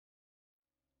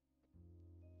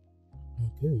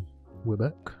Okay, we're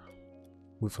back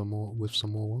with some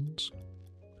more ones.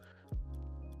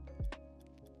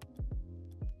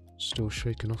 Still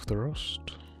shaking off the rust.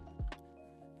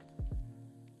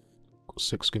 Got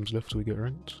 6 games left till we get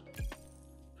ranked.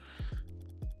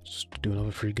 Just do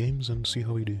another 3 games and see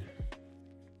how we do.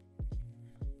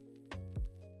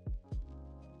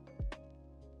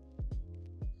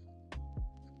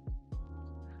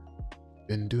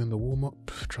 Been doing the warm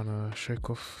up, trying to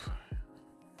shake off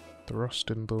the rust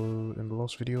in the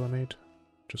last video I made.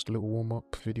 Just a little warm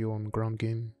up video on ground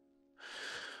game.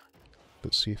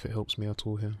 Let's see if it helps me at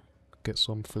all here. Get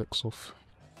some flicks off.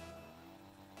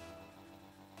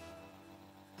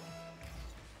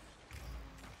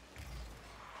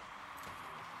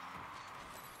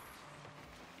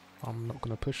 I'm not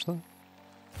gonna push that.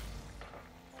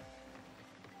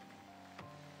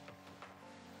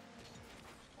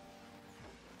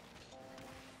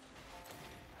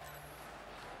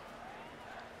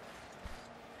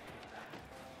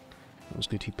 It was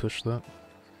good he pushed that.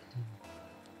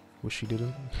 Wish he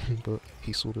didn't, but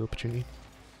he saw the opportunity.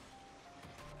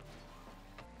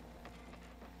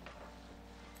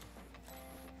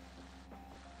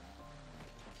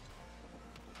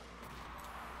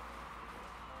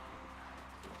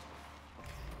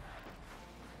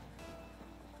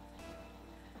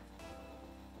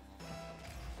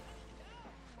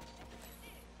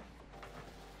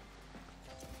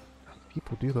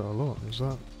 People do that a lot. Is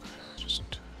that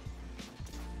just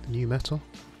the new meta?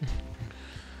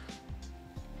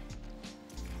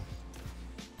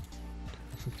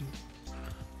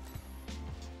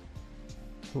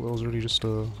 Thought that was really just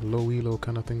a low elo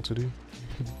kind of thing to do.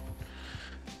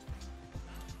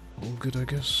 All good, I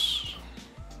guess.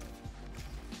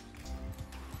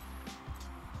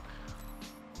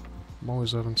 I'm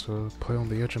always having to play on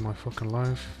the edge of my fucking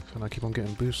life, and I keep on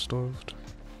getting boost starved.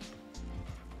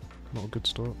 Not a good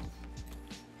start.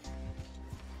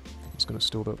 It's gonna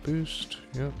steal that boost,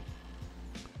 yep.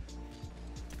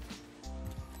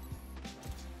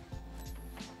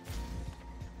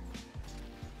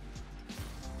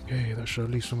 Okay, that should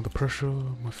release some of the pressure.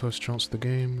 My first chance of the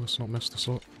game, let's not mess this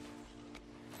up.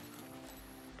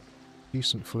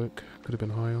 Decent flick, could have been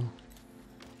higher.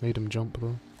 Made him jump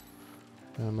though.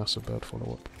 And that's a bad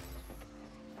follow-up.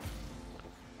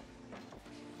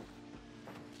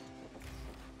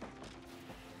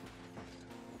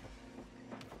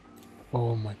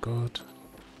 Oh my god.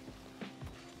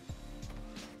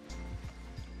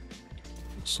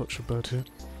 Such a bad hit.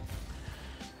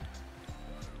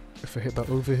 If I hit that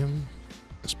over him,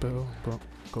 it's better, but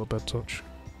got a bad touch.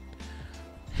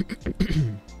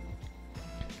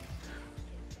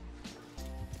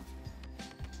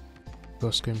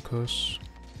 First game curse.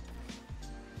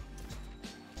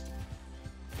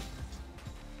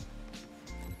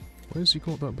 Where's he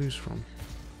got that boost from?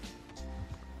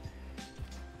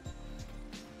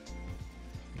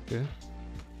 Okay.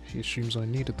 He assumes I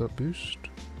needed that boost.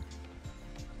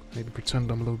 Maybe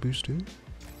pretend I'm low boost too.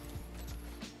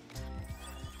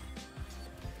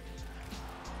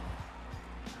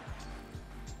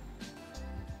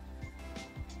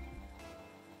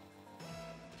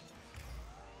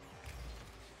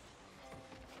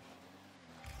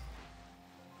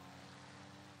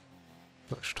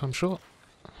 Lunchtime shot.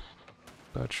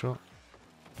 Bad shot.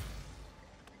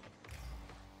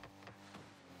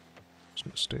 Just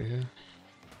gonna stay here.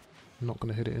 I'm not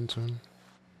gonna hit it into him.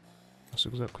 That's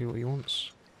exactly what he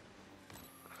wants.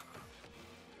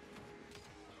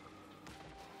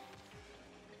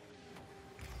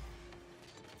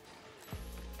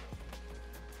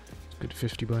 Good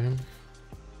 50 by him.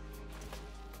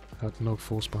 Had no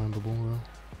force behind the ball though.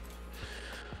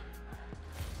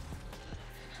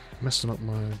 Messing up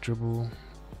my dribble.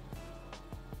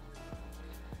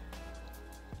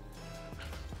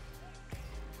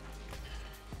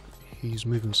 He's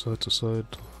moving side to side.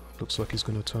 Looks like he's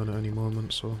going to turn at any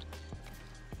moment, so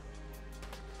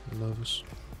I'm nervous.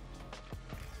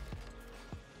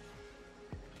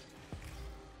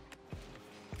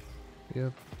 Yeah,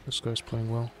 this guy's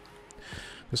playing well.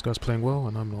 This guy's playing well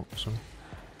and I'm not, so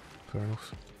fair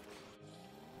enough.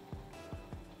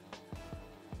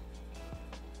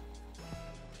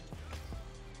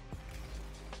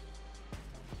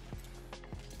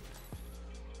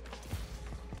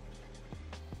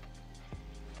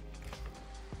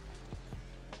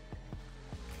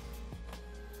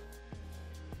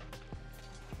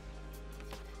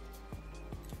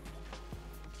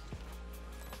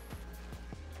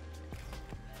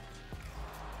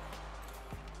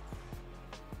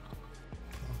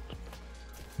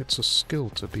 It's a skill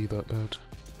to be that bad.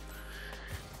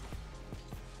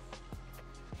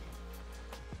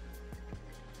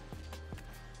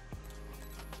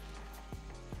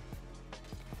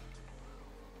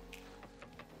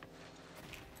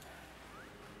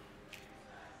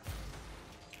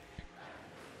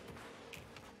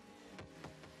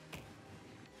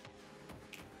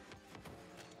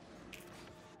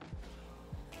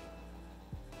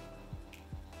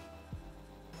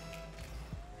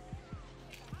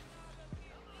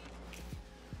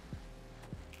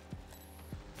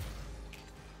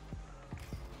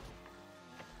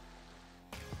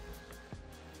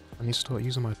 I need to start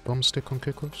using my thumbstick on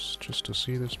kickoffs just to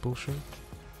see this bullshit.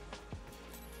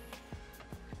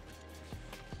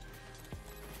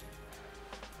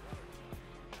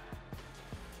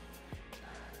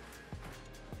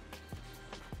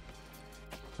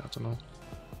 I don't know.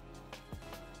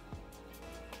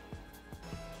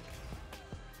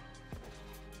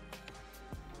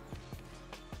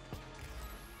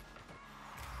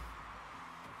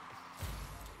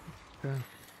 Okay.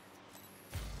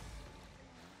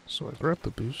 So I grabbed the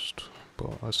boost,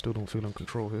 but I still don't feel in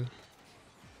control here.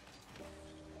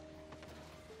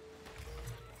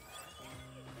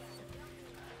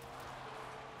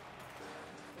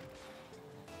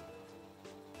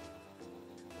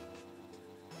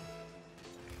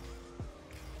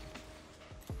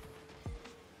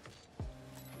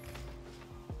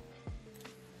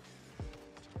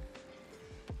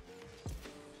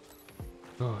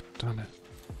 God damn it.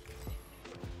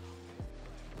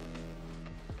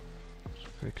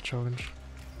 Fake a challenge.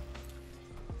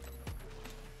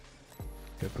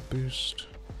 Get the boost.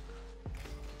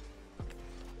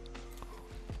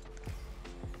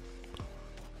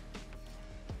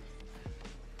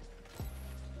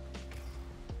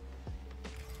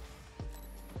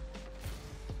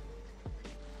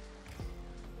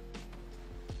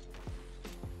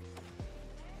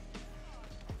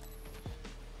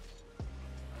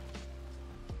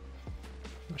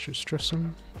 I should stress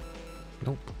him.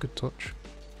 Nope, good touch.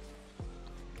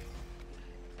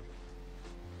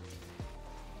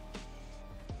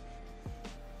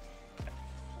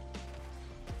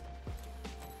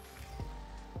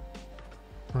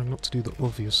 Trying not to do the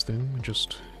obvious thing,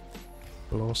 just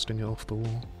blasting it off the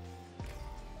wall.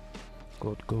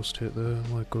 God, ghost hit there,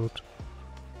 my god.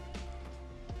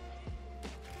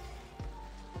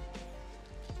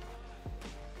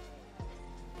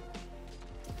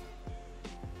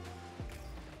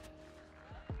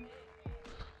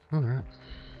 Alright,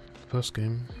 first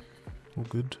game, all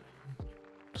good.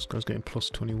 This guy's getting plus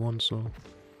 21, so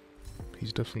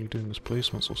he's definitely doing his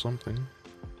placements or something.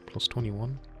 Plus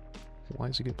 21? Why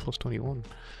does he get plus 21?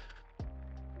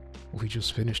 Well, he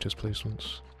just finished his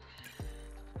placements.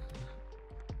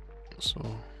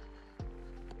 So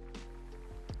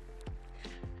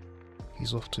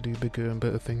he's off to do bigger and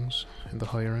better things in the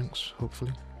higher ranks,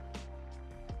 hopefully.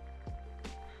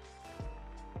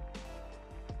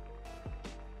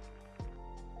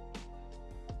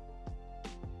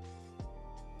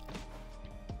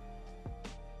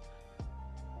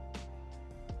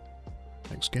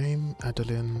 Next game,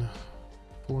 Adeline,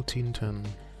 14-10.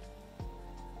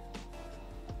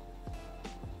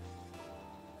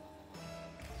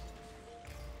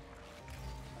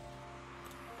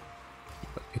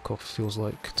 Kickoff feels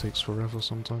like takes forever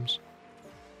sometimes.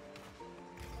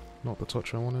 Not the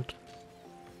touch I wanted.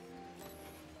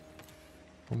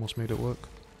 Almost made it work.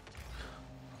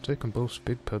 Taking both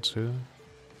big pads here.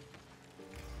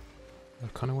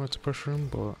 I kinda wanted to pressure him,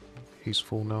 but he's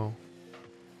full now.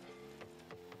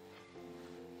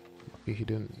 Lucky he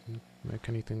didn't make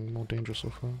anything more dangerous so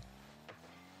far.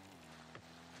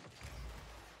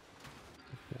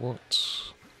 What?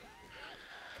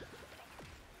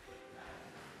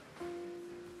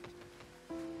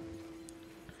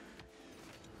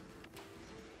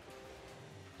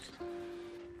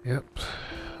 Yep,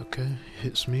 okay,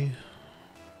 hits me.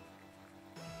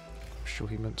 I'm sure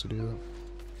he meant to do that.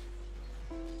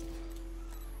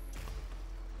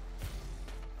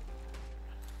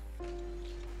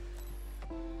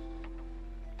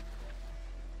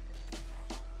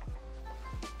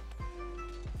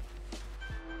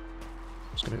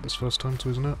 He's gonna hit this first time to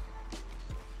his net.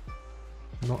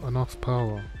 Not enough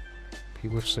power. He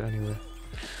whiffs it anyway.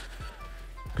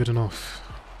 Good enough.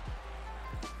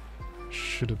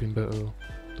 Should have been better though.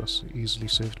 That's easily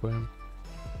saved by him.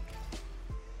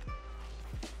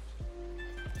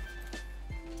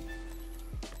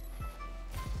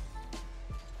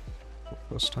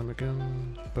 First time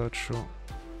again, bad shot.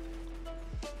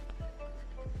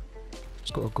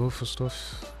 He's got to go for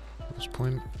stuff at this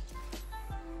point.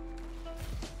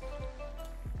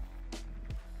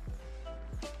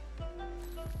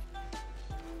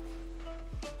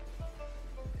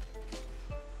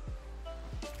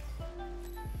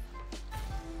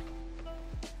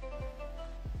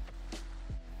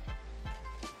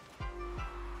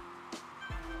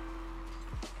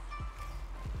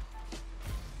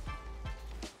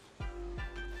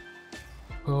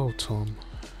 Oh, Tom.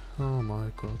 Oh my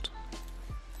god.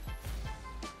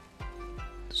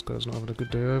 This guy's not having a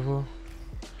good day either.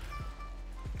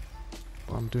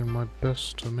 But I'm doing my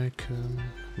best to make him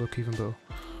look even better.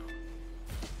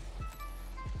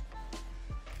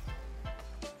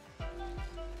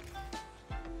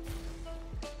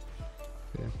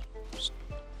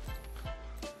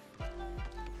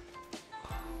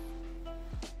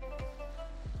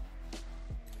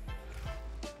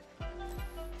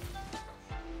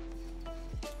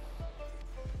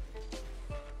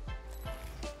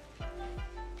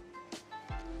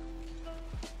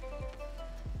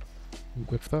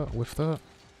 With that.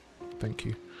 Thank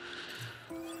you.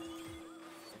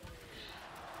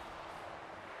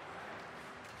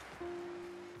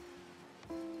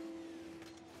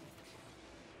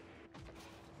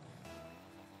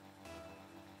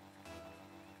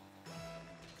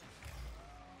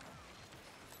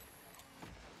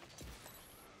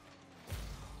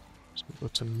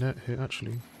 That's a net hit,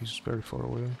 actually. He's very far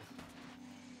away.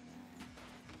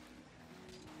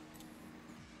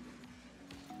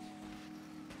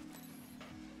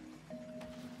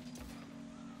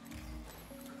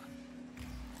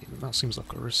 Even that seems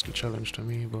like a risky challenge to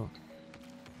me, but...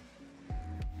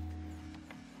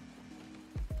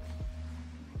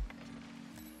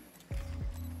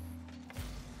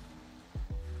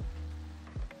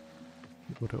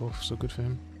 got it off, so good for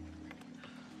him.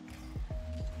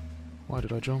 Why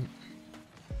did I jump?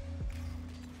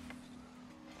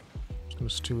 Just gonna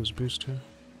steal his boost here.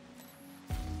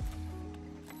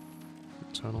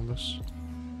 Turn on this.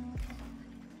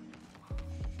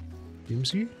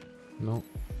 Beams you? No.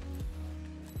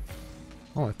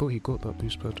 Oh, I thought he got that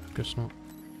boost pad. Guess not.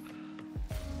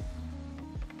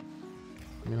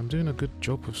 I mean, I'm doing a good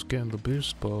job of getting the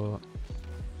boost, but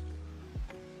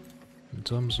in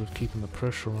terms of keeping the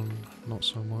pressure on, not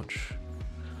so much.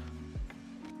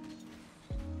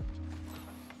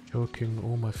 Choking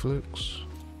all my flicks.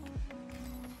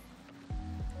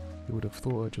 You would have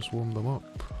thought I just warmed them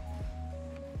up.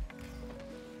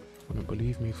 Wouldn't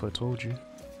believe me if I told you.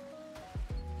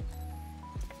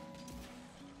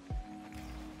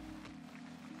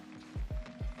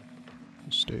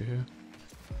 Stay here.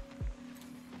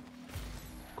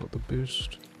 Got the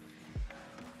boost.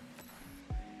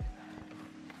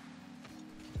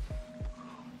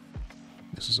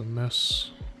 This is a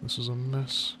mess. This is a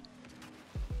mess.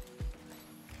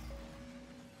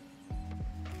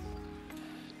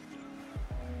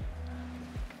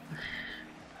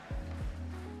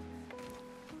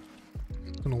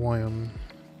 I don't know why I'm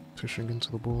fishing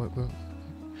into the ball like that.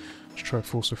 Let's try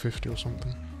force a 50 or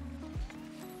something.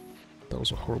 That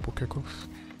was a horrible kickoff.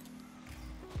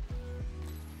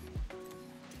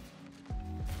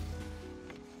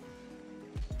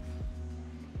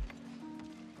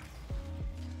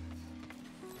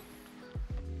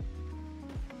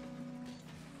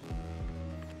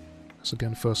 This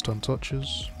again, first time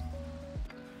touches.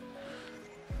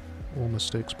 All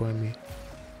mistakes by me.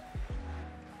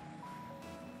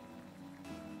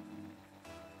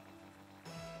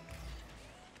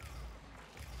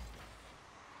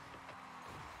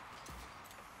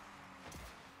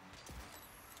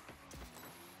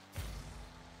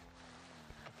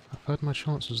 I've had my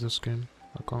chances this game,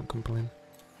 I can't complain.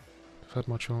 I've had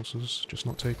my chances, just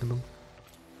not taking them.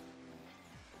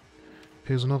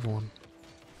 Here's another one.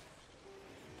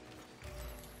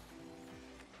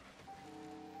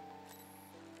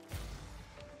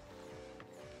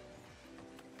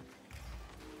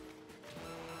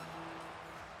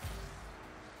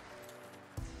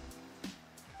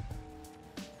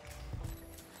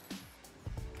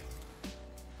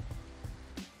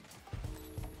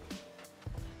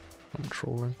 I'm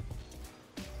trolling.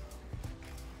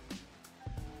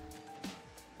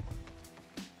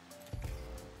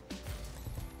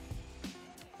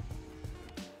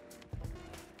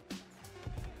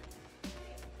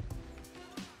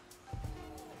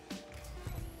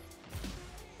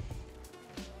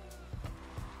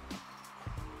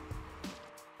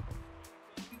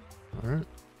 Alright.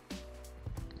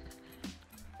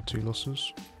 2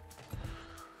 losses.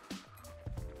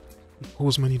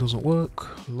 Pause menu doesn't work.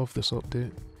 Love this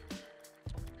update.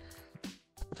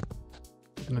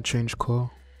 Gonna change car.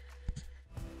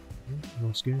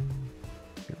 Last game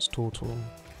against Total.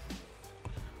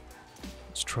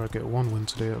 Let's try to get 1 win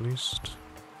today at least.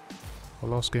 Our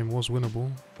last game was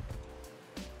winnable.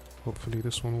 Hopefully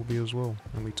this one will be as well,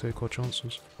 and we take our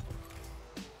chances.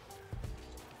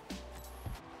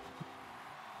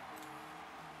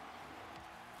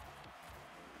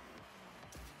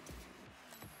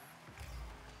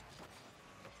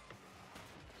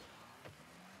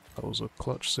 That was a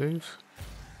clutch save.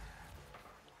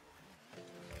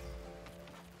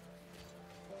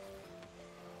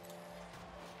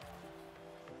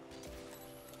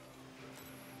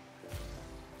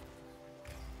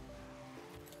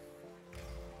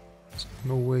 There's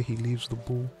no way he leaves the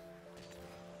ball.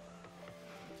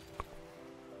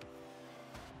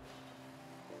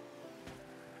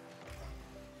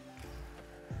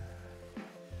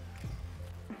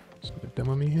 Is it a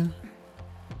demo me here?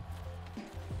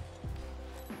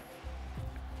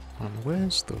 Man,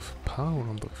 where's the power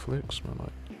on the flicks, man?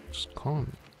 I just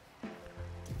can't.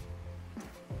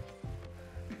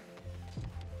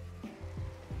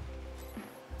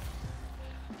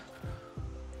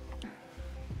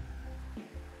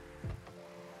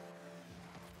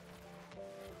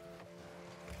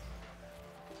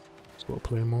 Gotta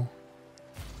play more.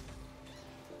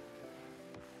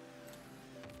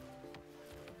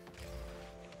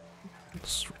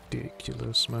 It's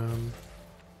ridiculous, man.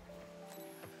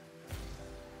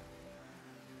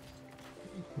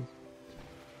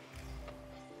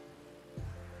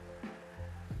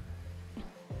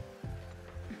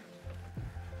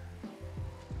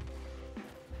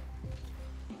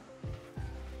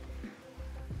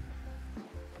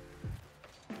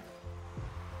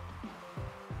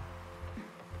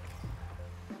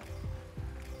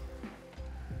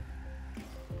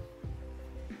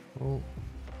 Oh,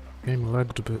 game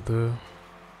lagged a bit there.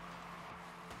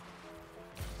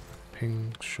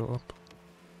 Ping shot up.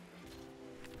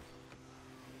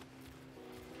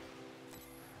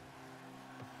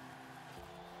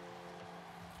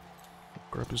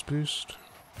 Grab his boost.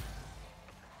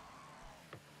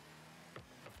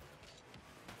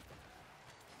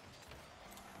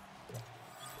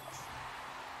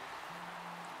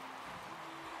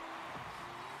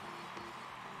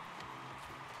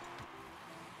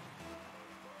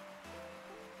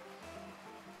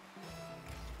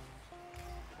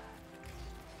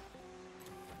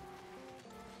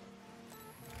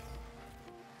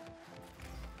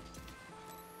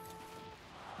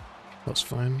 That's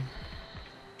fine.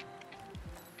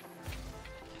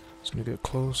 It's gonna get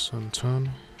close and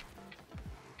turn.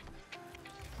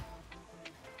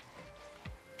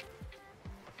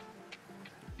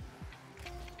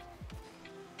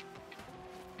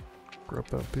 Grab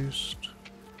that boost.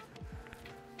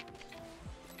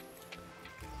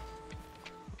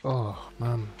 Oh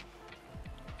man.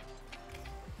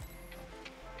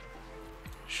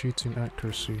 Shooting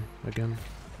accuracy again.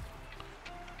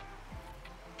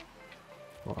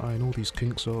 Well, iron all these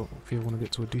kinks out if you want to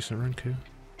get to a decent rank here.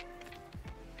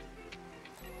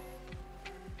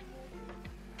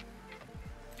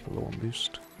 Low on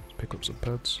boost. Let's pick up some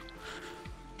pads.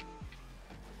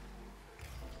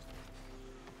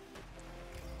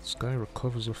 This guy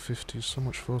recovers off 50 so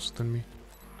much faster than me.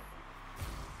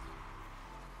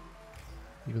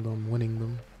 Even though I'm winning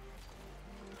them.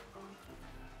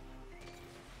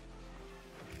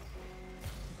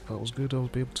 If that was good, I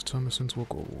would be able to turn this into a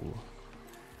goal.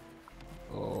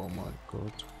 Oh my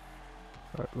god.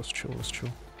 Alright, let's chill, let's chill.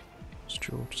 Let's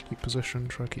chill, just keep possession,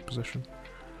 try keep possession.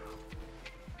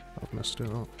 I've messed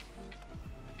it up.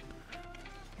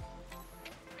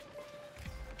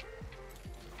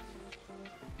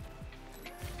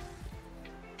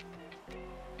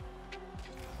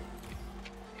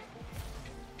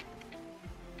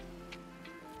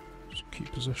 Just keep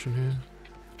possession here.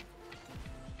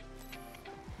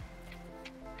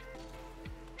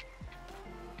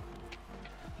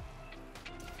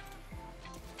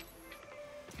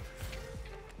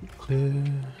 Clear.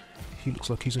 He looks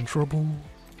like he's in trouble.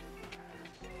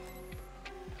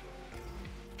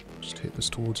 Just hit this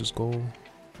towards his goal.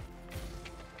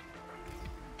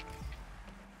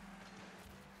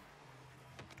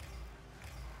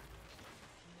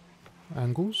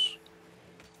 Angles.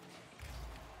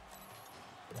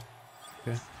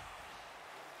 Okay.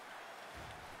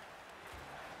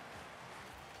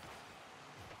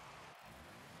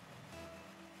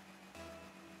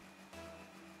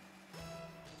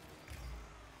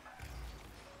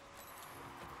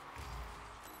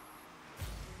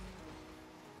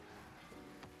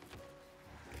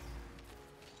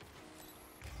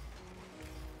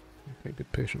 Okay,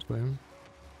 good patience by him.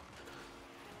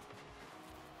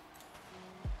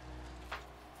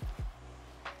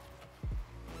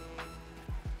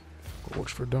 Go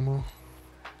watch for a demo.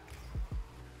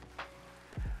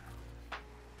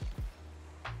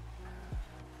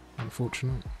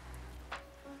 Unfortunate.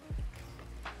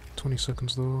 20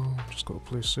 seconds though, just gotta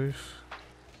play safe.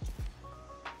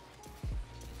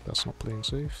 That's not playing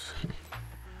safe.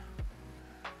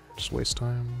 Just waste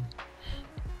time.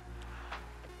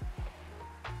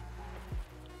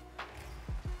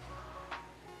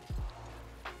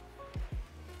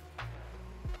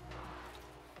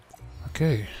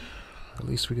 Okay, at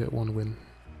least we get one win.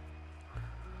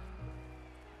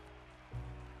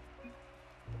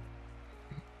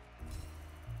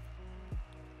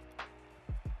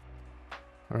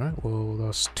 Alright, well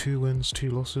that's 2 wins,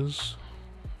 2 losses.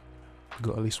 We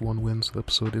got at least 1 win, so the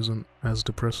episode isn't as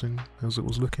depressing as it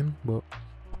was looking, but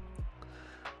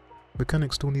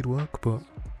mechanics still need work, but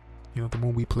you know, the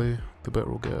more we play, the better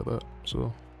we'll get at that,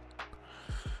 so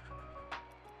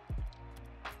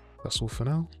that's all for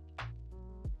now.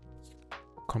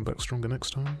 Come back stronger next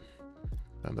time,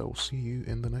 and I will see you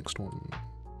in the next one.